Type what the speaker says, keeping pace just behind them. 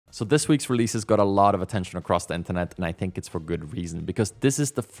So this week's release has got a lot of attention across the internet, and I think it's for good reason, because this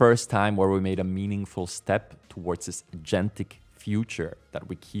is the first time where we made a meaningful step towards this agentic future that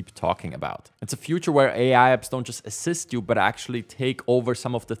we keep talking about. It's a future where AI apps don't just assist you, but actually take over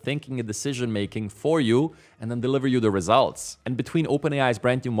some of the thinking and decision making for you and then deliver you the results. And between OpenAI's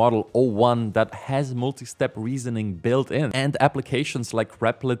brand new model o1 that has multi-step reasoning built in and applications like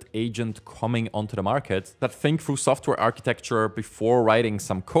Replit Agent coming onto the market that think through software architecture before writing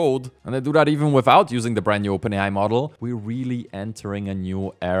some code, and they do that even without using the brand new OpenAI model, we're really entering a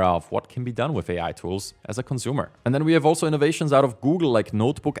new era of what can be done with AI tools as a consumer. And then we have also innovations out of Google like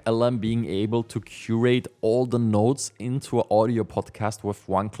NotebookLM being able to curate all the notes into an audio podcast with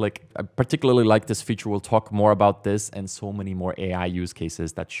one click. I particularly like this feature. We'll talk more about this and so many more AI use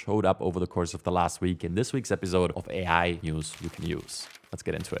cases that showed up over the course of the last week in this week's episode of AI News You Can Use. Let's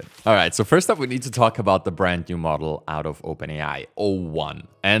get into it. All right, so first up, we need to talk about the brand new model out of OpenAI, o1.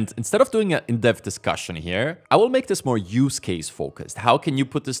 And instead of doing an in-depth discussion here, I will make this more use case focused. How can you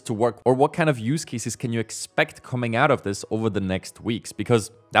put this to work, or what kind of use cases can you expect coming out of this over the next weeks?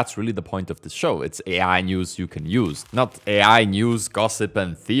 Because that's really the point of this show. It's AI news you can use, not AI news, gossip,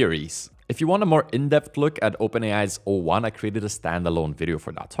 and theories. If you want a more in-depth look at OpenAI's o1, I created a standalone video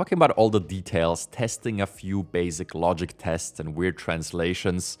for that, talking about all the details, testing a few basic logic tests and weird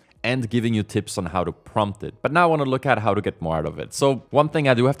translations, and giving you tips on how to prompt it. But now I want to look at how to get more out of it. So one thing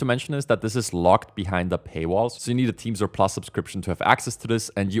I do have to mention is that this is locked behind the paywalls. So you need a Teams or Plus subscription to have access to this,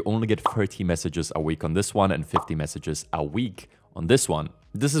 and you only get 30 messages a week on this one and 50 messages a week on this one.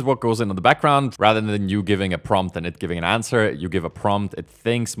 This is what goes in the background. Rather than you giving a prompt and it giving an answer, you give a prompt, it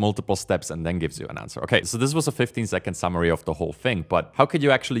thinks multiple steps and then gives you an answer. Okay, so this was a 15-second summary of the whole thing, but how could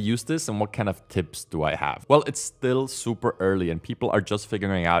you actually use this and what kind of tips do I have? Well, it's still super early and people are just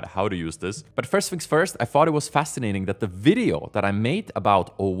figuring out how to use this. But first things first, I thought it was fascinating that the video that I made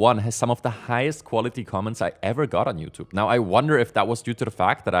about o1 has some of the highest quality comments I ever got on YouTube. Now, I wonder if that was due to the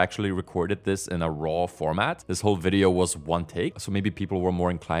fact that I actually recorded this in a raw format. This whole video was one take, so maybe people were more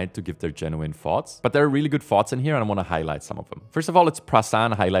inclined to give their genuine thoughts. But there are really good thoughts in here and I want to highlight some of them. First of all, it's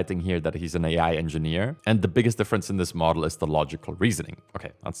Prasan highlighting here that he's an AI engineer, and the biggest difference in this model is the logical reasoning. Okay,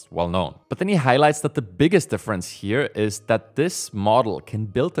 that's well known. But then he highlights that the biggest difference here is that this model can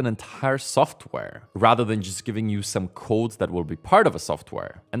build an entire software rather than just giving you some codes that will be part of a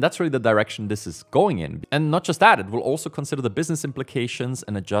software. And that's really the direction this is going in. And not just that, it will also consider the business implications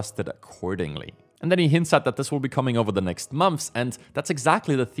and adjust it accordingly. And then he hints at that this will be coming over the next months, and that's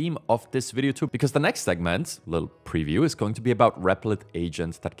exactly the theme of this video too, because the next segment, little preview, is going to be about Replit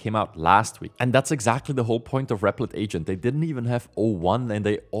Agent that came out last week. And that's exactly the whole point of Replit Agent. They didn't even have o1 and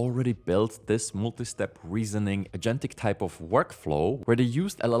they already built this multi-step reasoning agentic type of workflow where they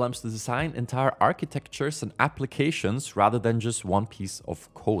used LLMs to design entire architectures and applications rather than just one piece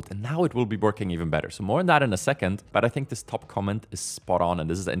of code. And now it will be working even better. So more on that in a second, but I think this top comment is spot on, and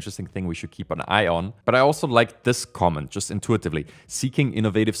this is an interesting thing we should keep an eye on. But I also like this comment just intuitively, seeking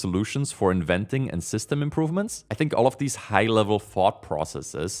innovative solutions for inventing and system improvements. I think all of these high-level thought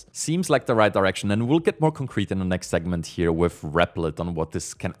processes seems like the right direction, and we'll get more concrete in the next segment here with Replit on what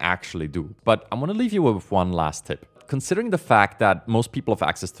this can actually do. But I want to leave you with one last tip. Considering the fact that most people have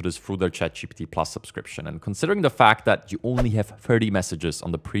access to this through their ChatGPT Plus subscription, and considering the fact that you only have 30 messages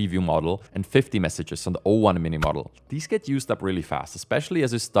on the preview model and 50 messages on the o1 mini model, these get used up really fast, especially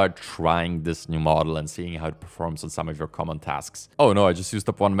as you start trying this new model and seeing how it performs on some of your common tasks. Oh no, I just used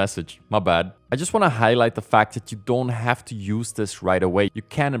up one message. My bad. I just want to highlight the fact that you don't have to use this right away. You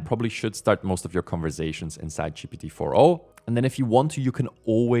can and probably should start most of your conversations inside GPT-4o. And then if you want to, you can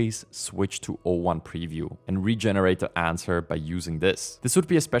always switch to o1 preview and regenerate the answer by using this. This would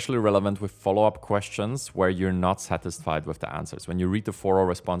be especially relevant with follow-up questions where you're not satisfied with the answers. When you read the 4o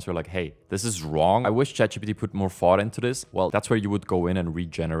response, you're like, hey, this is wrong. I wish ChatGPT put more thought into this. Well, that's where you would go in and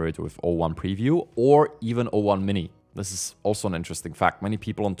regenerate with o1 preview or even o1 mini. This is also an interesting fact. Many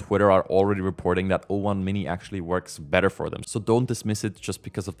people on Twitter are already reporting that o1 mini actually works better for them. So don't dismiss it just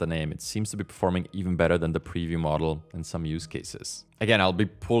because of the name. It seems to be performing even better than the preview model in some use cases. Again, I'll be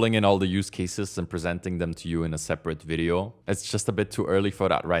pulling in all the use cases and presenting them to you in a separate video. It's just a bit too early for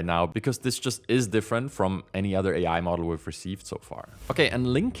that right now because this just is different from any other AI model we've received so far. Okay, and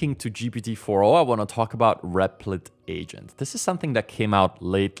linking to GPT-4o, I want to talk about Replit Agent. This is something that came out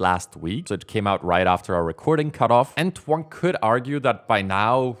late last week. So it came out right after our recording cutoff. And one could argue that by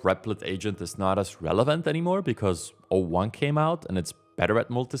now, Replit Agent is not as relevant anymore because o1 came out and it's better at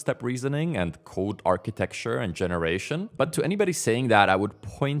multi-step reasoning and code architecture and generation. But to anybody saying that, I would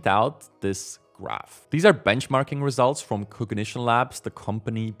point out this graph. These are benchmarking results from Cognition Labs, the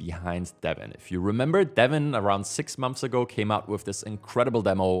company behind Devin. If you remember, Devin around 6 months ago came out with this incredible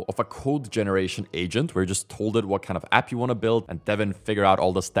demo of a code generation agent where you just told it what kind of app you want to build, and Devin figured out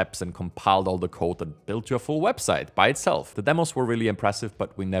all the steps and compiled all the code and built you a full website by itself. The demos were really impressive,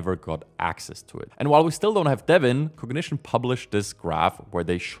 but we never got access to it. And while we still don't have Devin, Cognition published this graph where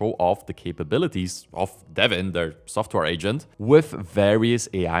they show off the capabilities of Devin, their software agent, with various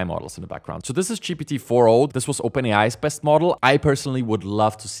AI models in the background. So this is GPT 4.0. This was OpenAI's best model. I personally would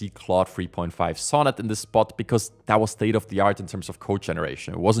love to see Claude 3.5 Sonnet in this spot because that was state of the art in terms of code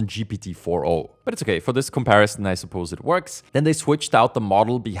generation. It wasn't GPT 4.0. But it's okay. For this comparison, I suppose it works. Then they switched out the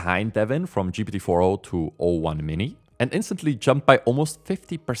model behind Devin from GPT 4.0 to O1 Mini, and instantly jumped by almost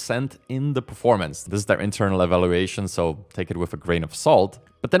 50% in the performance. This is their internal evaluation, so take it with a grain of salt.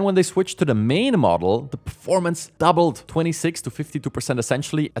 But then when they switched to the main model, the performance doubled 26 to 52%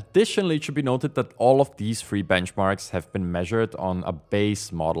 essentially. Additionally, it should be noted that all of these three benchmarks have been measured on a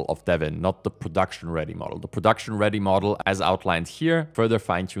base model of Devin, not the production-ready model. The production-ready model, as outlined here, further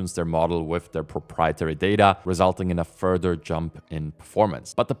fine-tunes their model with their proprietary data, resulting in a further jump in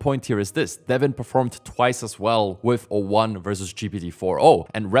performance. But the point here is this: Devin performed twice as well with O1 versus GPT 4.0,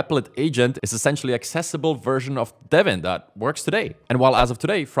 and Replit Agent is essentially an accessible version of Devin that works today. And while as of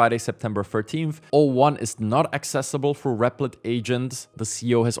today, Friday, September 13th, O1 is not accessible for Replit Agent. The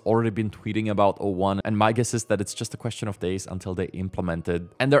CEO has already been tweeting about O1, and my guess is that it's just a question of days until they implement it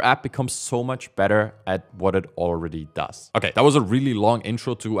and their app becomes so much better at what it already does. Okay, that was a really long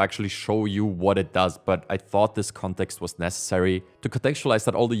intro to actually show you what it does, but I thought this context was necessary to contextualize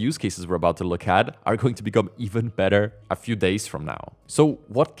that all the use cases we're about to look at are going to become even better a few days from now. So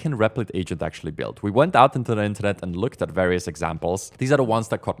what can Replit Agent actually build? We went out into the internet and looked at various examples. These are the ones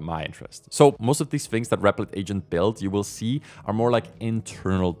that caught my interest. So most of these things that Replit Agent built, you will see, are more like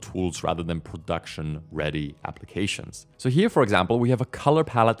internal tools rather than production-ready applications. So here, for example, we have a color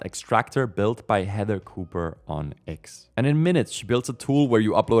palette extractor built by Heather Cooper on X. And in minutes, she builds a tool where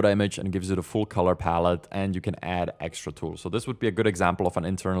you upload an image and gives you the full color palette, and you can add extra tools. So this would be a good example of an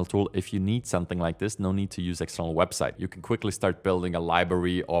internal tool. If you need something like this, no need to use external website. You can quickly start building a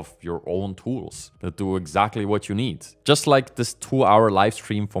library of your own tools that do exactly what you need. Just like this 2-hour live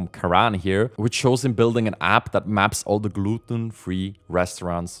stream from Karan here, which shows him building an app that maps all the gluten-free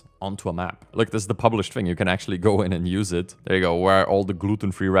restaurants onto a map. Look, this is the published thing. You can actually go in and use it. There you go. Where are all the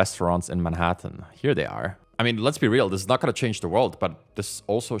gluten-free restaurants in Manhattan? Here they are. I mean, let's be real, this is not going to change the world, but this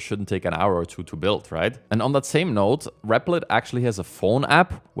also shouldn't take an hour or two to build, right? And on that same note, Replit actually has a phone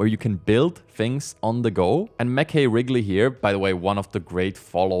app where you can build things on the go. And McKay Wrigley here, by the way, one of the great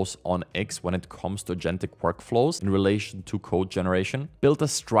follows on X when it comes to agentic workflows in relation to code generation, built a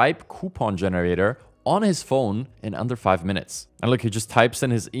Stripe coupon generator on his phone in under 5 minutes. And look, he just types in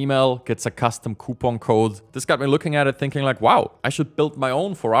his email, gets a custom coupon code. This got me looking at it thinking like, wow, I should build my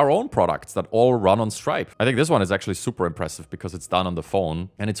own for our own products that all run on Stripe. I think this one is actually super impressive because it's done on the phone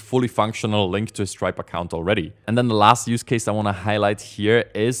and it's fully functional, linked to a Stripe account already. And then the last use case I want to highlight here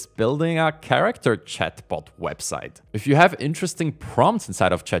is building a character chatbot website. If you have interesting prompts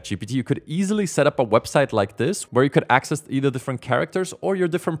inside of ChatGPT, you could easily set up a website like this where you could access either different characters or your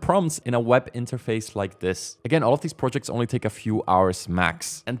different prompts in a web interface like this. Again, all of these projects only take a few hours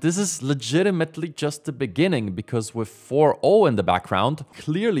max. And this is legitimately just the beginning, because with 4.0 in the background,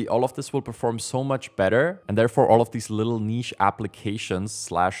 clearly all of this will perform so much better. And therefore all of these little niche applications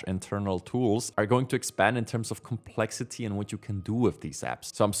 / internal tools are going to expand in terms of complexity and what you can do with these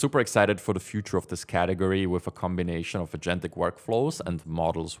apps. So I'm super excited for the future of this category with a combination of agentic workflows and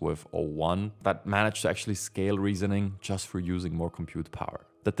models with O1 that manage to actually scale reasoning just for using more compute power.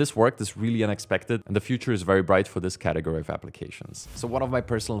 That this worked is really unexpected, and the future is very bright for this category of applications. So one of my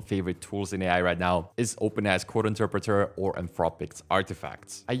personal favorite tools in AI right now is OpenAI's Code Interpreter or Anthropic's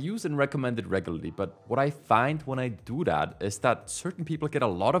Artifacts. I use and recommend it regularly, but what I find when I do that is that certain people get a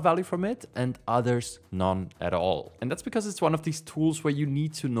lot of value from it and others none at all. And that's because it's one of these tools where you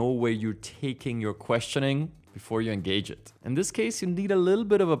need to know where you're taking your questioning before you engage it. In this case, you need a little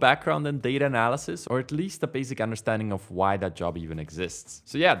bit of a background in data analysis, or at least a basic understanding of why that job even exists.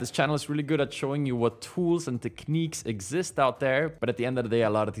 So yeah, this channel is really good at showing you what tools and techniques exist out there, but at the end of the day, a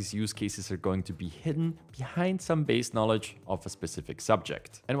lot of these use cases are going to be hidden behind some base knowledge of a specific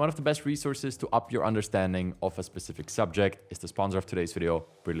subject. And one of the best resources to up your understanding of a specific subject is the sponsor of today's video,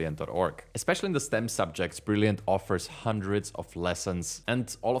 Brilliant.org. Especially in the STEM subjects, Brilliant offers hundreds of lessons,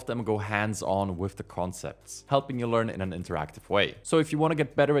 and all of them go hands-on with the concepts. images, helping you learn in an interactive way. So if you want to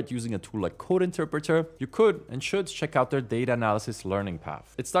get better at using a tool like Code Interpreter, you could and should check out their data analysis learning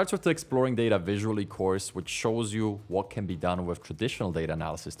path. It starts with the Exploring Data Visually course, which shows you what can be done with traditional data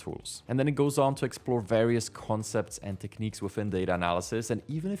analysis tools. And then it goes on to explore various concepts and techniques within data analysis. And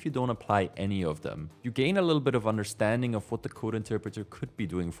even if you don't apply any of them, you gain a little bit of understanding of what the Code Interpreter could be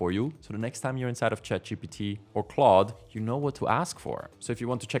doing for you. So the next time you're inside of ChatGPT or Claude, you know what to ask for. So if you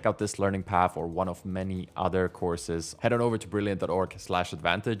want to check out this learning path or one of many other courses, head on over to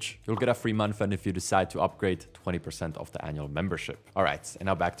brilliant.org/advantage. You'll get a free month, and if you decide to upgrade, 20% off the annual membership. All right, and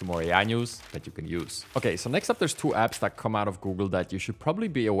now back to more AI news that you can use. Okay, so next up, there's two apps that come out of Google that you should probably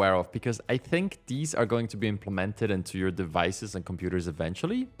be aware of, because I think these are going to be implemented into your devices and computers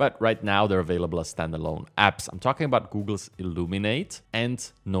eventually, but right now they're available as standalone apps. I'm talking about Google's Illuminate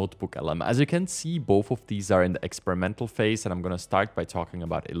and NotebookLM. As you can see, both of these are in the experimental phase, and I'm going to start by talking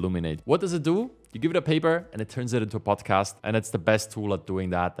about Illuminate. What does it do? You give it a paper and it turns it into a podcast, and it's the best tool at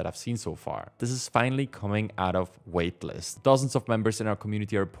doing that I've seen so far. This is finally coming out of waitlist. Dozens of members in our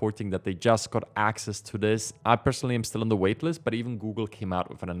community are reporting that they just got access to this. I personally am still on the waitlist, but even Google came out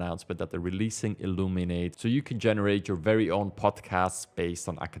with an announcement that they're releasing Illuminate, so you can generate your very own podcasts based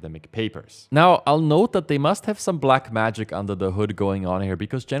on academic papers. Now, I'll note that they must have some black magic under the hood going on here,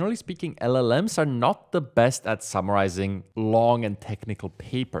 because generally speaking, LLMs are not the best at summarizing long and technical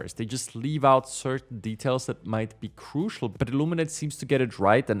papers. They just leave out certain details that might be crucial, but Illuminate seems to get it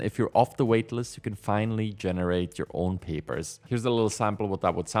right, and if you're off the waitlist, you can finally generate your own papers. Here's a little sample of what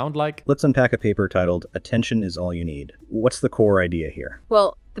that would sound like. Let's unpack a paper titled "Attention is All You Need." What's the core idea here?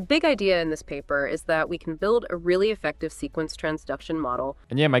 Well, the big idea in this paper is that we can build a really effective sequence transduction model.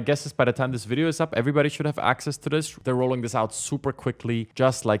 And yeah, my guess is by the time this video is up, everybody should have access to this. They're rolling this out super quickly,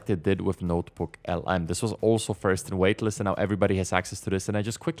 just like they did with NotebookLM. This was also first in waitlist, and now everybody has access to this. And I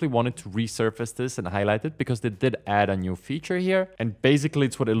just quickly wanted to resurface this and highlight it because they did add a new feature here. And basically,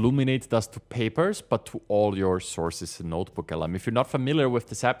 it's what Illuminate does to papers, but to all your sources in NotebookLM. If you're not familiar with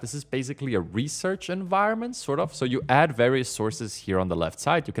this app, this is basically a research environment, sort of. So you add various sources here on the left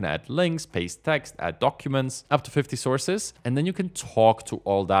side. You can add links, paste text, add documents, up to 50 sources, and then you can talk to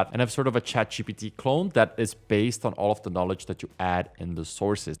all that and have sort of a ChatGPT clone that is based on all of the knowledge that you add in the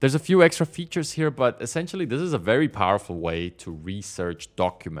sources. There's a few extra features here, but essentially this is a very powerful way to research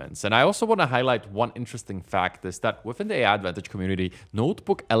documents. And I also want to highlight one interesting fact is that within the AI Advantage community,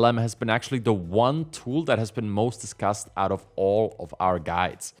 NotebookLM has been actually the one tool that has been most discussed out of all of our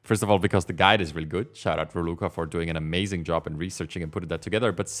guides. First of all, because the guide is really good. Shout out to Luca for doing an amazing job in researching and putting that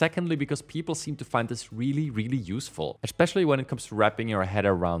together. But secondly, because people seem to find this really, really useful, especially when it comes to wrapping your head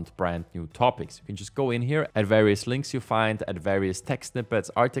around brand new topics. You can just go in here, add various links you find, add various text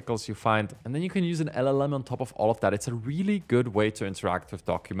snippets, articles you find, and then you can use an LLM on top of all of that. It's a really good way to interact with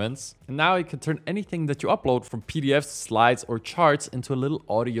documents. And now you can turn anything that you upload from PDFs, slides, or charts into a little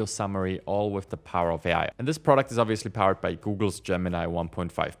audio summary, all with the power of AI. And this product is obviously powered by Google's Gemini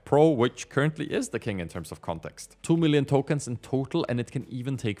 1.5 Pro, which currently is the king in terms of context. 2 million tokens in total, and it can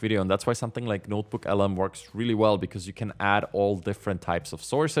even take video. And that's why something like NotebookLM works really well, because you can add all different types of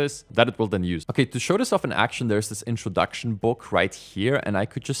sources that it will then use. Okay, to show this off in action, there's this introduction book right here, and I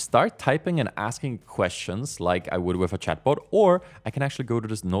could just start typing and asking questions like I would with a chatbot, or I can actually go to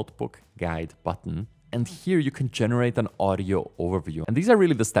this notebook guide button. And here you can generate an audio overview. And these are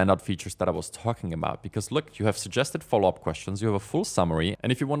really the standout features that I was talking about, because look, you have suggested follow-up questions, you have a full summary.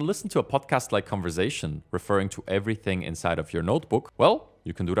 And if you want to listen to a podcast-like conversation referring to everything inside of your notebook, well,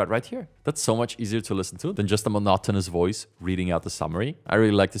 you can do that right here. That's so much easier to listen to than just a monotonous voice reading out the summary. I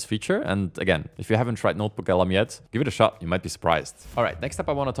really like this feature. And again, if you haven't tried NotebookLM yet, give it a shot. You might be surprised. All right, next up,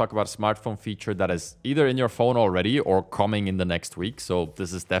 I want to talk about a smartphone feature that is either in your phone already or coming in the next week. So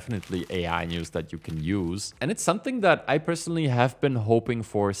this is definitely AI news that you can use. And it's something that I personally have been hoping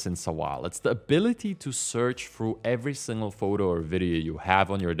for since a while. It's the ability to search through every single photo or video you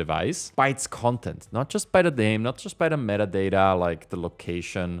have on your device by its content, not just by the name, not just by the metadata, like the location.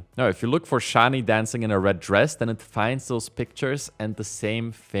 Now, if you look for Shani dancing in a red dress, then it finds those pictures, and the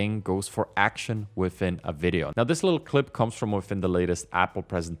same thing goes for action within a video. Now, this little clip comes from within the latest Apple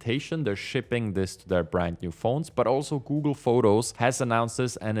presentation. They're shipping this to their brand new phones, but also Google Photos has announced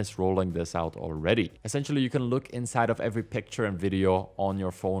this and is rolling this out already. Essentially, you can look inside of every picture and video on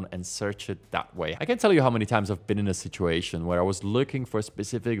your phone and search it that way. I can't tell you how many times I've been in a situation where I was looking for a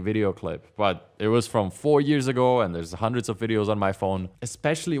specific video clip, but it was from 4 years ago and there's hundreds of videos on my phone.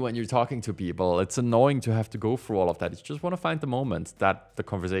 especially when you're talking to people. It's annoying to have to go through all of that. You just want to find the moment that the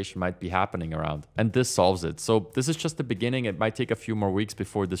conversation might be happening around. And this solves it. So this is just the beginning. It might take a few more weeks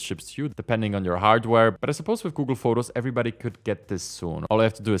before this ships to you, depending on your hardware. But I suppose with Google Photos, everybody could get this soon. All you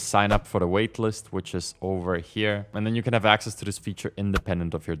have to do is sign up for the waitlist, which is over here. And then you can have access to this feature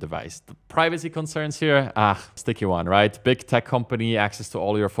independent of your device. The privacy concerns here, sticky one, right? Big tech company, access to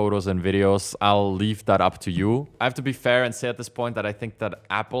all your photos and videos. I'll leave that up to you. I have to be fair and say at this point that I think that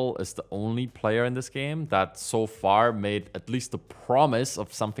Apple is the only player in this game that so far made at least the promise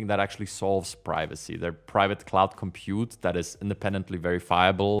of something that actually solves privacy. Their private cloud compute that is independently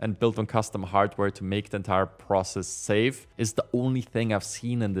verifiable and built on custom hardware to make the entire process safe is the only thing I've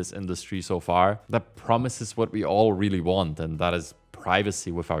seen in this industry so far that promises what we all really want, and that is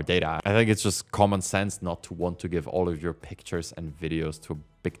privacy with our data. I think it's just common sense not to want to give all of your pictures and videos to a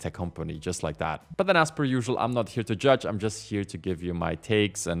big tech company just like that. But then as per usual, I'm not here to judge. I'm just here to give you my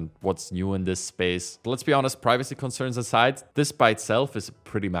takes and what's new in this space. But let's be honest, privacy concerns aside, this by itself is a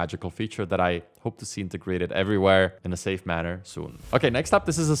pretty magical feature that I hope to see integrated everywhere in a safe manner soon. Okay, next up,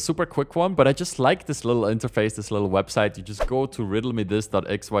 this is a super quick one, but I just like this little interface, this little website. You just go to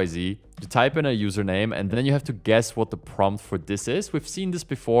riddlemethis.xyz, you type in a username, and then you have to guess what the prompt for this is. We've seen this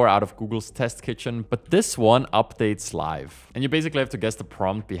before out of Google's test kitchen, but this one updates live. And you basically have to guess the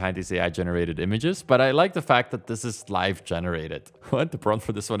prompt behind these AI generated images, but I like the fact that this is live generated. What? The prompt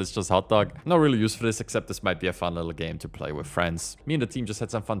for this one is just hot dog. No real use for this, except this might be a fun little game to play with friends. Me and the team just had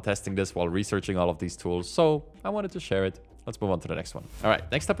some fun testing this while researching all of these tools, so I wanted to share it. Let's move on to the next one. All right,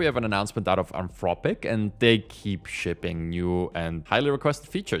 next up we have an announcement out of Anthropic, and they keep shipping new and highly requested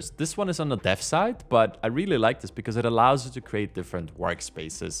features. This one is on the dev side, but I really like this because it allows you to create different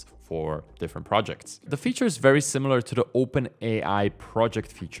workspaces for different projects. The feature is very similar to the OpenAI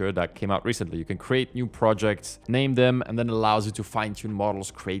project feature that came out recently. You can create new projects, name them, and then it allows you to fine-tune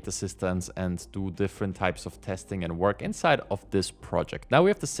models, create assistants, and do different types of testing and work inside of this project. Now we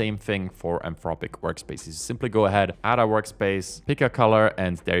have the same thing for Anthropic Workspaces. You simply go ahead, add a workspace, pick a color,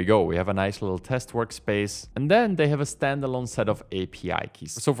 and there you go. We have a nice little test workspace. And then they have a standalone set of API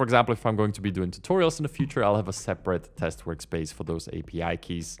keys. So for example, if I'm going to be doing tutorials in the future, I'll have a separate test workspace for those API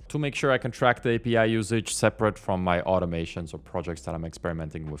keys to make sure I can track the API usage separate from my automations or projects that I'm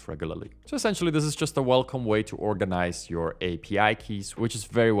experimenting with regularly. So essentially, this is just a welcome way to organize your API keys, which is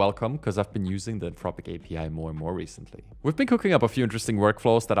very welcome because I've been using the Anthropic API more and more recently. We've been cooking up a few interesting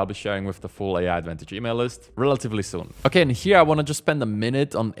workflows that I'll be sharing with the full AI Advantage email list relatively soon. Okay, and here I want to just spend a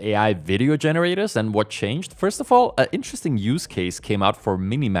minute on AI video generators and what changed. First of all, an interesting use case came out for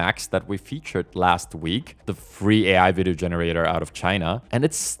Minimax that we featured last week, the free AI video generator out of China, and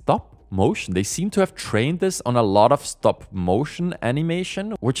it's stop motion. They seem to have trained this on a lot of stop motion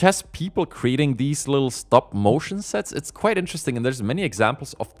animation, which has people creating these little stop motion sets. It's quite interesting, and there's many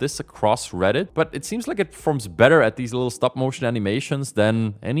examples of this across Reddit, but it seems like it performs better at these little stop motion animations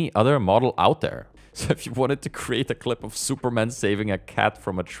than any other model out there. So if you wanted to create a clip of Superman saving a cat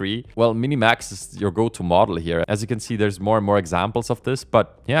from a tree, well, Minimax is your go-to model here. As you can see, there's more and more examples of this,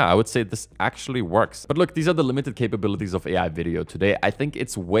 but yeah, I would say this actually works. But look, these are the limited capabilities of AI video today. I think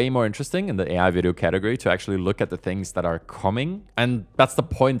it's way more interesting in the AI video category to actually look at the things that are coming. And that's the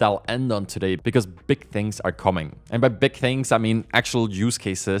point I'll end on today, because big things are coming. And by big things, I mean actual use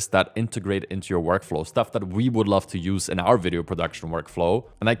cases that integrate into your workflow, stuff that we would love to use in our video production workflow.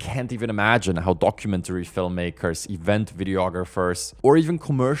 And I can't even imagine how documentary filmmakers, event videographers, or even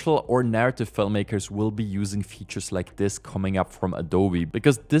commercial or narrative filmmakers will be using features like this coming up from Adobe,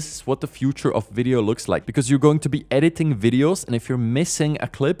 because this is what the future of video looks like. Because you're going to be editing videos, and if you're missing a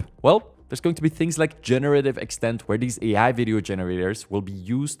clip, well, there's going to be things like generative extend, where these AI video generators will be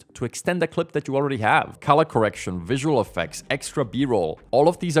used to extend a clip that you already have. Color correction, visual effects, extra B-roll. All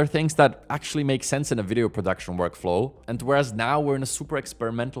of these are things that actually make sense in a video production workflow. And whereas now we're in a super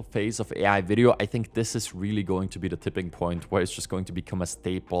experimental phase of AI video, I think this is really going to be the tipping point where it's just going to become a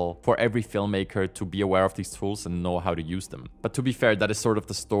staple for every filmmaker to be aware of these tools and know how to use them. But to be fair, that is sort of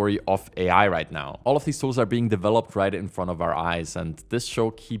the story of AI right now. All of these tools are being developed right in front of our eyes, and this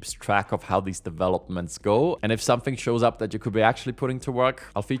show keeps track of how these developments go. And if something shows up that you could be actually putting to work,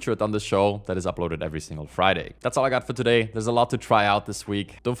 I'll feature it on the show that is uploaded every single Friday. That's all I got for today. There's a lot to try out this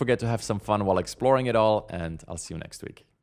week. Don't forget to have some fun while exploring it all, and I'll see you next week.